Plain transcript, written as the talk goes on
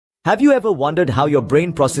Have you ever wondered how your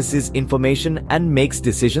brain processes information and makes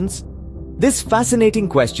decisions? This fascinating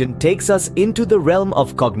question takes us into the realm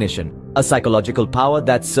of cognition, a psychological power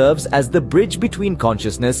that serves as the bridge between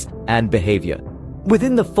consciousness and behavior.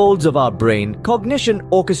 Within the folds of our brain, cognition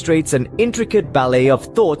orchestrates an intricate ballet of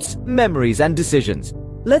thoughts, memories, and decisions.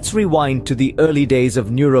 Let's rewind to the early days of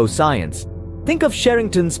neuroscience. Think of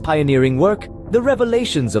Sherrington's pioneering work, the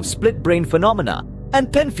revelations of split brain phenomena,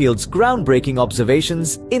 and Penfield's groundbreaking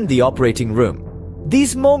observations in the operating room.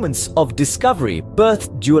 These moments of discovery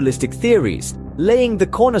birthed dualistic theories, laying the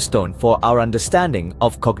cornerstone for our understanding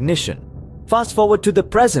of cognition. Fast forward to the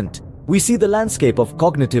present, we see the landscape of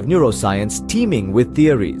cognitive neuroscience teeming with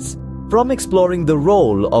theories. From exploring the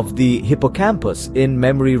role of the hippocampus in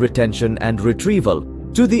memory retention and retrieval,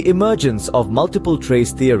 to the emergence of multiple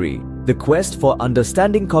trace theory, the quest for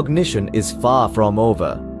understanding cognition is far from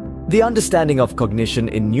over. The understanding of cognition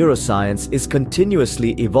in neuroscience is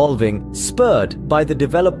continuously evolving, spurred by the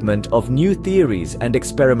development of new theories and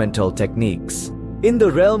experimental techniques. In the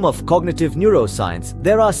realm of cognitive neuroscience,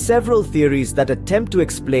 there are several theories that attempt to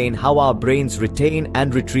explain how our brains retain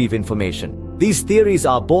and retrieve information. These theories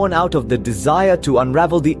are born out of the desire to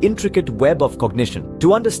unravel the intricate web of cognition,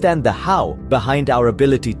 to understand the how behind our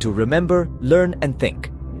ability to remember, learn, and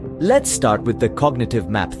think. Let's start with the cognitive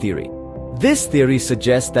map theory. This theory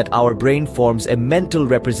suggests that our brain forms a mental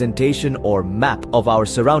representation or map of our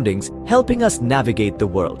surroundings, helping us navigate the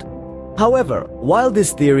world. However, while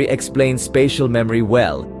this theory explains spatial memory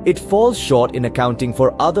well, it falls short in accounting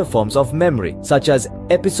for other forms of memory, such as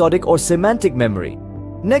episodic or semantic memory.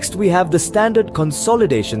 Next, we have the standard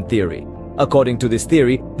consolidation theory. According to this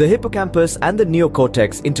theory, the hippocampus and the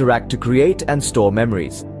neocortex interact to create and store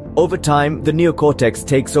memories. Over time, the neocortex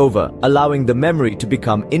takes over, allowing the memory to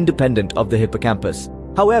become independent of the hippocampus.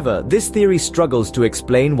 However, this theory struggles to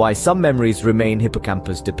explain why some memories remain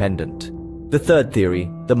hippocampus dependent. The third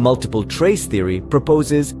theory, the multiple trace theory,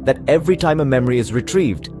 proposes that every time a memory is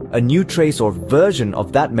retrieved, a new trace or version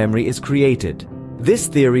of that memory is created. This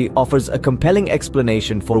theory offers a compelling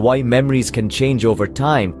explanation for why memories can change over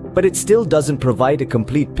time, but it still doesn't provide a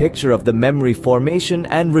complete picture of the memory formation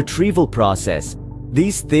and retrieval process.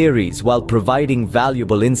 These theories, while providing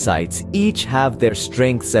valuable insights, each have their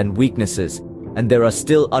strengths and weaknesses, and there are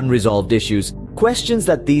still unresolved issues, questions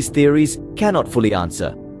that these theories cannot fully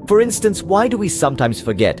answer. For instance, why do we sometimes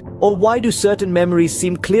forget, or why do certain memories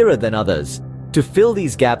seem clearer than others? To fill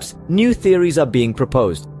these gaps, new theories are being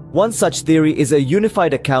proposed. One such theory is a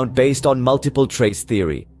unified account based on multiple trace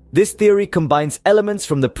theory. This theory combines elements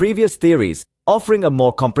from the previous theories, offering a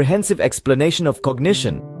more comprehensive explanation of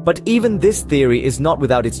cognition. But even this theory is not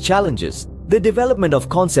without its challenges. The development of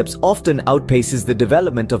concepts often outpaces the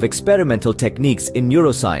development of experimental techniques in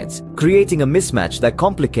neuroscience, creating a mismatch that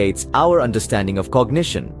complicates our understanding of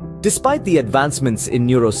cognition. Despite the advancements in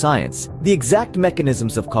neuroscience, the exact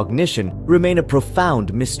mechanisms of cognition remain a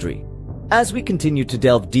profound mystery. As we continue to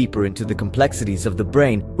delve deeper into the complexities of the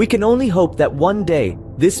brain, we can only hope that one day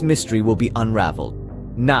this mystery will be unraveled.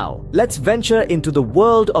 Now, let's venture into the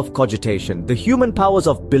world of cogitation, the human powers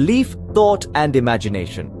of belief, thought, and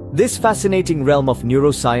imagination. This fascinating realm of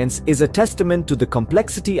neuroscience is a testament to the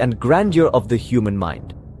complexity and grandeur of the human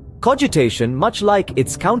mind. Cogitation, much like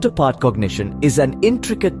its counterpart cognition, is an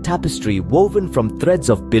intricate tapestry woven from threads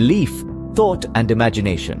of belief, thought, and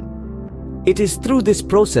imagination. It is through this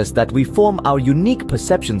process that we form our unique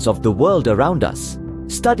perceptions of the world around us.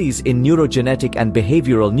 Studies in neurogenetic and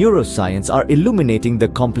behavioral neuroscience are illuminating the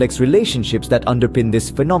complex relationships that underpin this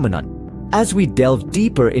phenomenon. As we delve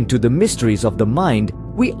deeper into the mysteries of the mind,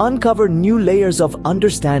 we uncover new layers of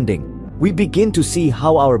understanding. We begin to see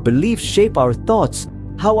how our beliefs shape our thoughts,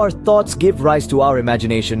 how our thoughts give rise to our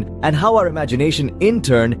imagination, and how our imagination in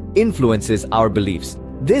turn influences our beliefs.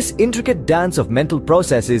 This intricate dance of mental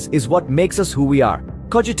processes is what makes us who we are.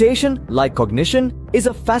 Cogitation, like cognition, is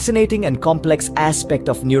a fascinating and complex aspect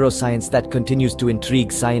of neuroscience that continues to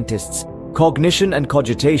intrigue scientists. Cognition and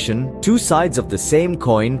cogitation, two sides of the same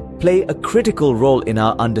coin, play a critical role in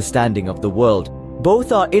our understanding of the world.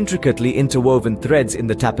 Both are intricately interwoven threads in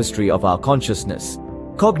the tapestry of our consciousness.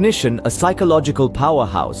 Cognition, a psychological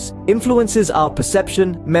powerhouse, influences our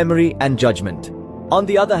perception, memory, and judgment. On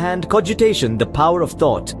the other hand, cogitation, the power of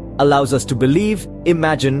thought, allows us to believe,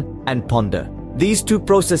 imagine, and ponder. These two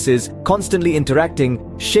processes, constantly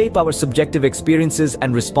interacting, shape our subjective experiences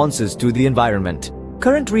and responses to the environment.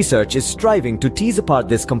 Current research is striving to tease apart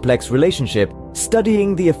this complex relationship,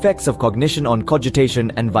 studying the effects of cognition on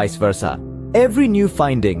cogitation and vice versa. Every new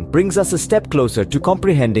finding brings us a step closer to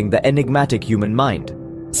comprehending the enigmatic human mind.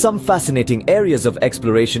 Some fascinating areas of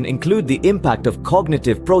exploration include the impact of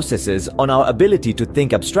cognitive processes on our ability to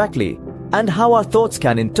think abstractly, and how our thoughts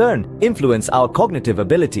can in turn influence our cognitive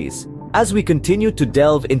abilities. As we continue to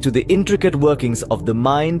delve into the intricate workings of the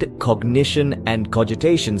mind, cognition and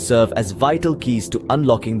cogitation serve as vital keys to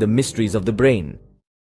unlocking the mysteries of the brain.